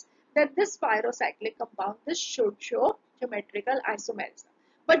diagrammatically is that this spirocyclic compound, this should show geometrical isomerism.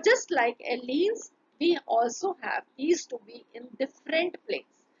 But just like allenes, we also have these to be in different planes.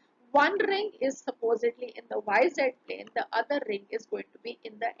 One ring is supposedly in the YZ plane, the other ring is going to be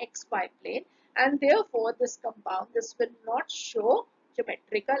in the XY plane, and therefore this compound, this will not show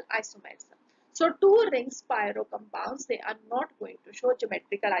geometrical isomerism. So two ring spiro compounds, they are not going to show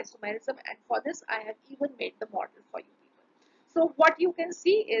geometrical isomerism, and for this I have even made the model for you people. So what you can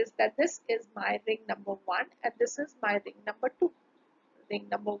see is that this is my ring number 1 and this is my ring number 2. Ring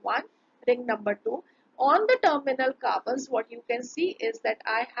number 1, ring number 2. On the terminal carbons, what you can see is that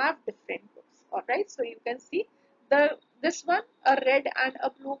I have different groups. Alright, so you can see this one, a red and a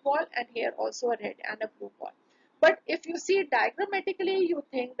blue ball, and here also a red and a blue ball. But if you see diagrammatically, you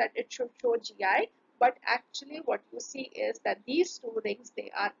think that it should show GI, but actually what you see is that these two rings,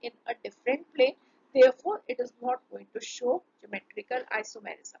 they are in a different plane. Therefore, it is not going to show geometrical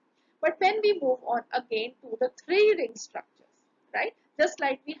isomerism. But when we move on again to the three ring structures, right? Just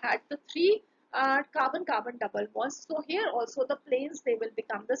like we had the three carbon-carbon double bonds. So here also the planes, they will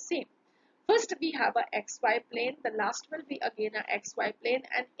become the same. First we have a XY plane, the last will be again a XY plane,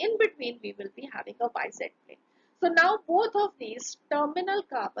 and in between we will be having a YZ plane. So now both of these terminal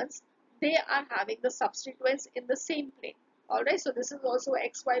carbons, they are having the substituents in the same plane. Alright, so this is also a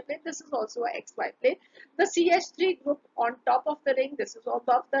XY plane, this is also a XY plane. The CH3 group on top of the ring, this is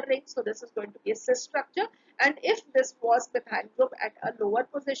above the ring, so this is going to be a cis structure. And if this was methyl group at a lower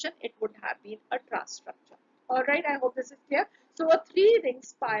position, it would have been a trans structure. Alright, I hope this is clear. So a 3-ring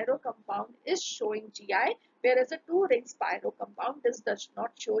spiro compound is showing GI, whereas a 2-ring spiro compound, this does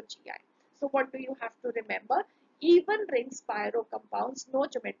not show GI. So what do you have to remember? Even ring spiro compounds, no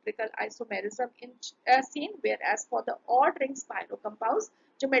geometrical isomerism in seen, whereas for the odd ring spiro compounds,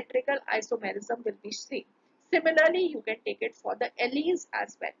 geometrical isomerism will be seen. Similarly, you can take it for the allenes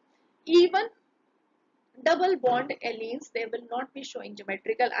as well. Even double bond allenes, they will not be showing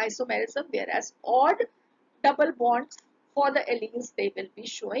geometrical isomerism, whereas odd double bonds for the allenes, they will be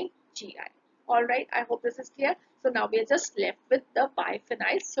showing GI. Alright, I hope this is clear. So now we are just left with the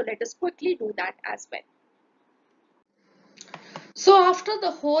biphenyls. So let us quickly do that as well. So after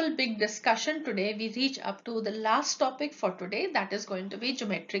the whole big discussion today, we reach up to the last topic for today, that is going to be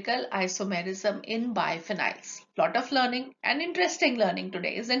geometrical isomerism in biphenyls. Lot of learning and interesting learning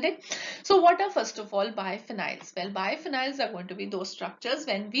today, isn't it? So what are first of all biphenyls? Well, biphenyls are going to be those structures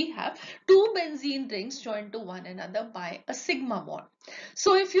when we have two benzene rings joined to one another by a sigma bond.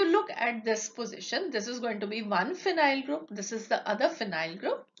 So if you look at this position, this is going to be one phenyl group, this is the other phenyl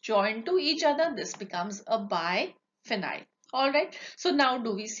group joined to each other, this becomes a biphenyl. Alright, so now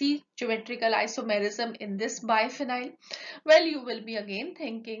do we see geometrical isomerism in this biphenyl? Well, you will be again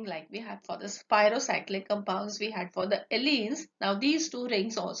thinking like we had for the spirocyclic compounds, we had for the allenes. Now these two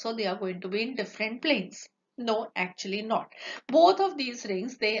rings also, they are going to be in different planes. No, actually not. Both of these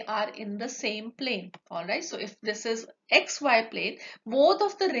rings, they are in the same plane. Alright, so if this is XY plane, both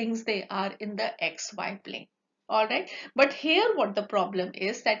of the rings, they are in the XY plane. Alright, but here what the problem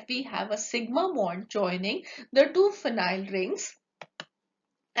is that we have a sigma bond joining the two phenyl rings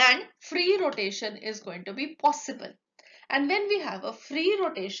and free rotation is going to be possible. And when we have a free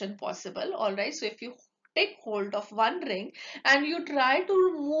rotation possible, alright, so if you take hold of one ring and you try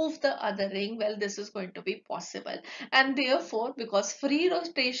to remove the other ring, well, this is going to be possible. And therefore, because free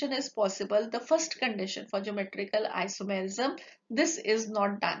rotation is possible, the first condition for geometrical isomerism, this is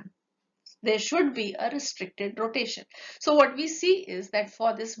not done. There should be a restricted rotation. So what we see is that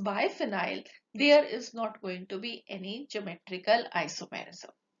for this biphenyl, there is not going to be any geometrical isomerism.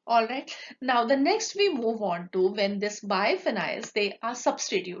 All right. Now the next we move on to when this biphenyls, they are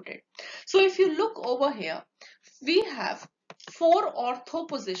substituted. So if you look over here, we have four ortho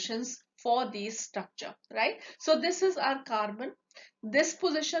positions for these structure, right? So this is our carbon, this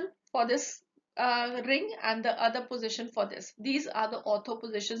position for this ring and the other position for this. These are the ortho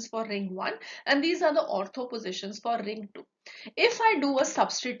positions for ring 1 and these are the ortho positions for ring 2. If I do a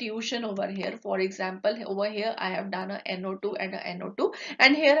substitution over here, for example, over here I have done a NO2 and a NO2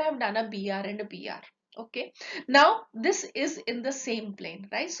 and here I have done a Br and a Br. Okay, now this is in the same plane,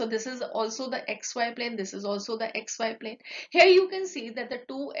 right? So this is also the XY plane, this is also the XY plane. Here you can see that the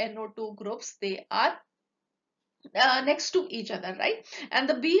two NO2 groups, they are next to each other, right? And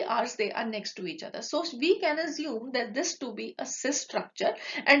the BRs, they are next to each other. So we can assume that this to be a cis structure.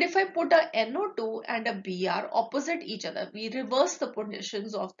 And if I put a NO2 and a BR opposite each other, we reverse the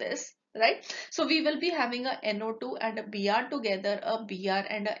positions of this, right? So we will be having a NO2 and a BR together, a BR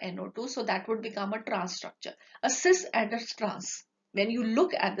and a NO2. So that would become a trans structure, a cis and a trans. When you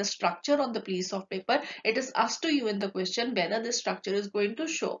look at the structure on the piece of paper, it is asked to you in the question whether this structure is going to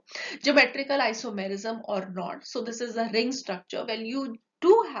show geometrical isomerism or not. So this is a ring structure. Well, you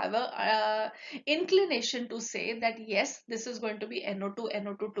do have a inclination to say that yes, this is going to be NO2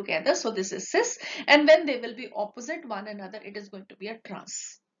 NO2 together, so this is cis, and when they will be opposite one another, it is going to be a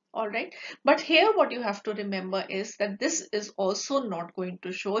trans. All right, but here what you have to remember is that this is also not going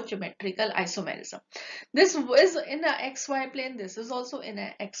to show geometrical isomerism. This is in a XY plane, this is also in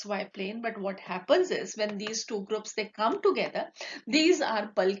a XY plane, but what happens is when these two groups, they come together, these are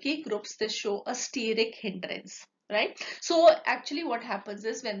bulky groups, they show a steric hindrance, right? So actually what happens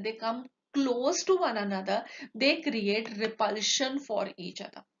is when they come close to one another, they create repulsion for each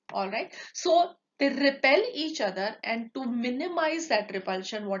other. All right, so they repel each other, and to minimize that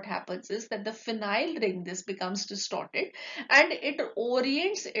repulsion, what happens is that the phenyl ring, this becomes distorted and it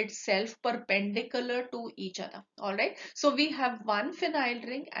orients itself perpendicular to each other. All right, so we have one phenyl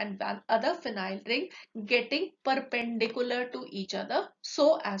ring and one other phenyl ring getting perpendicular to each other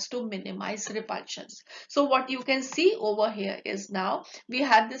so as to minimize repulsions. So what you can see over here is now we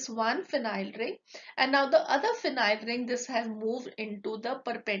had this one phenyl ring and now the other phenyl ring, this has moved into the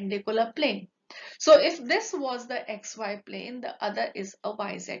perpendicular plane. So if this was the XY plane, the other is a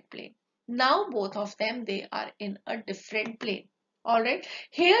YZ plane. Now both of them, they are in a different plane. All right.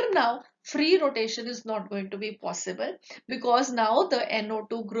 Here now free rotation is not going to be possible because now the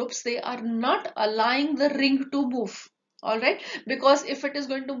NO2 groups, they are not allowing the ring to move. All right. Because if it is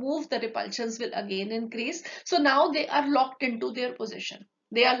going to move, the repulsions will again increase. So now they are locked into their position.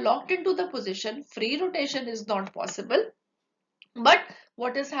 They are locked into the position. Free rotation is not possible. But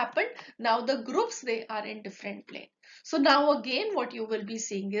what has happened? Now the groups, they are in different plane. So now again what you will be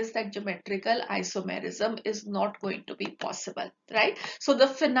seeing is that geometrical isomerism is not going to be possible, right? So the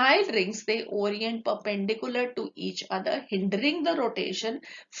phenyl rings, they orient perpendicular to each other, hindering the rotation.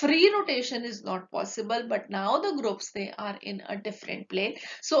 Free rotation is not possible, but now the groups, they are in a different plane.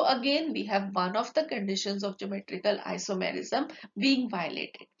 So again we have one of the conditions of geometrical isomerism being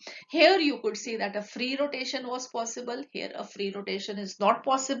violated. Here you could see that a free rotation was possible. Here a free rotation is not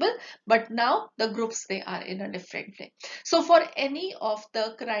possible, but now the groups, they are in a different plane. So for any of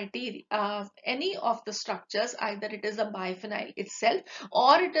the criteria, any of the structures, either it is a biphenyl itself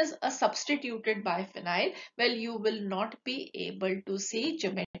or it is a substituted biphenyl, well, you will not be able to see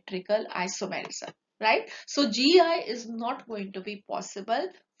geometrical isomerism, right? So GI is not going to be possible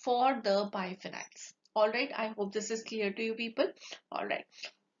for the biphenyls. All right, I hope this is clear to you people. All right.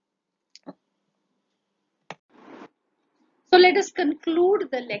 So let us conclude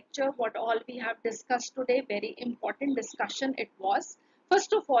the lecture, what all we have discussed today. Very important discussion it was.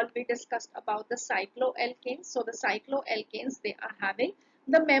 First of all, we discussed about the cycloalkanes. So the cycloalkanes, they are having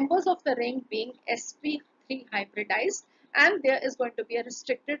the members of the ring being sp3 hybridized, and there is going to be a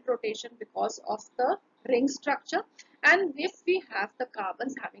restricted rotation because of the ring structure. And if we have the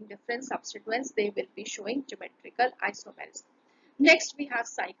carbons having different substituents, they will be showing geometrical isomerism. Next, we have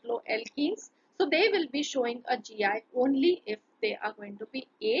cycloalkenes. So they will be showing a GI only if they are going to be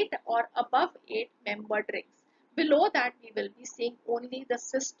 8 or above 8 membered rings. Below that, we will be seeing only the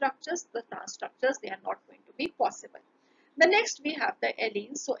cis structures, the trans structures, they are not going to be possible. The next we have the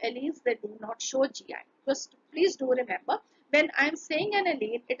allenes. So allenes, they do not show GI. Just please do remember, when I am saying an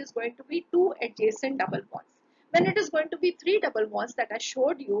allene, it is going to be 2 adjacent double bonds. When it is going to be 3 double bonds that I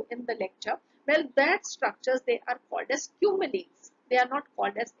showed you in the lecture, well, that structures, they are called as cumulanes. They are not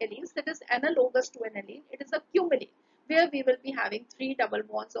called as allenes. That is analogous to an allene. It is a cumulane, where we will be having 3 double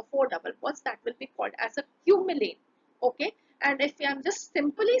bonds or 4 double bonds. That will be called as a cumulane. Okay. And if I am just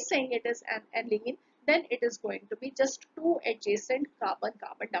simply saying it is an allene, then it is going to be just 2 adjacent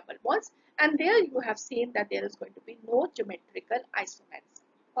carbon-carbon double bonds. And there you have seen that there is going to be no geometrical isomerism.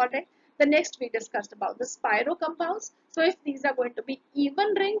 Alright. The next we discussed about the Spiro compounds. So if these are going to be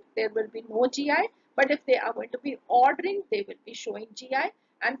even ring, there will be no GI. But if they are going to be odd ring, they will be showing GI.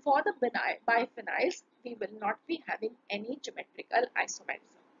 And for the biphenyls, we will not be having any geometrical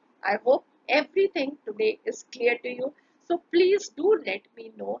isomerism. I hope everything today is clear to you. So please do let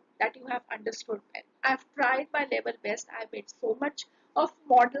me know that you have understood well. I've tried my level best. I made so much of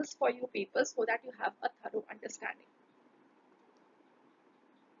models for you people so that you have a thorough understanding.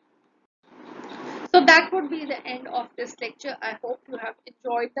 So that would be the end of this lecture. I hope you have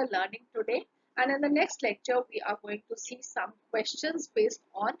enjoyed the learning today. And in the next lecture, we are going to see some questions based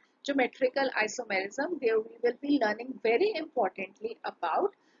on geometrical isomerism, where we will be learning very importantly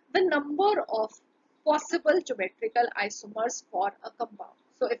about the number of possible geometrical isomers for a compound.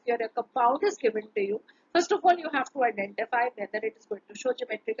 So if your compound is given to you, first of all, you have to identify whether it is going to show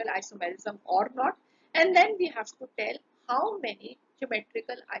geometrical isomerism or not. And then we have to tell how many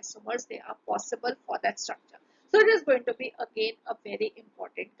geometrical isomers they are possible for that structure. So it is going to be again a very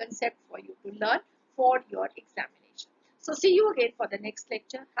important concept for you to learn for your examination. So see you again for the next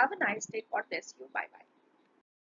lecture. Have a nice day. God bless you. Bye bye.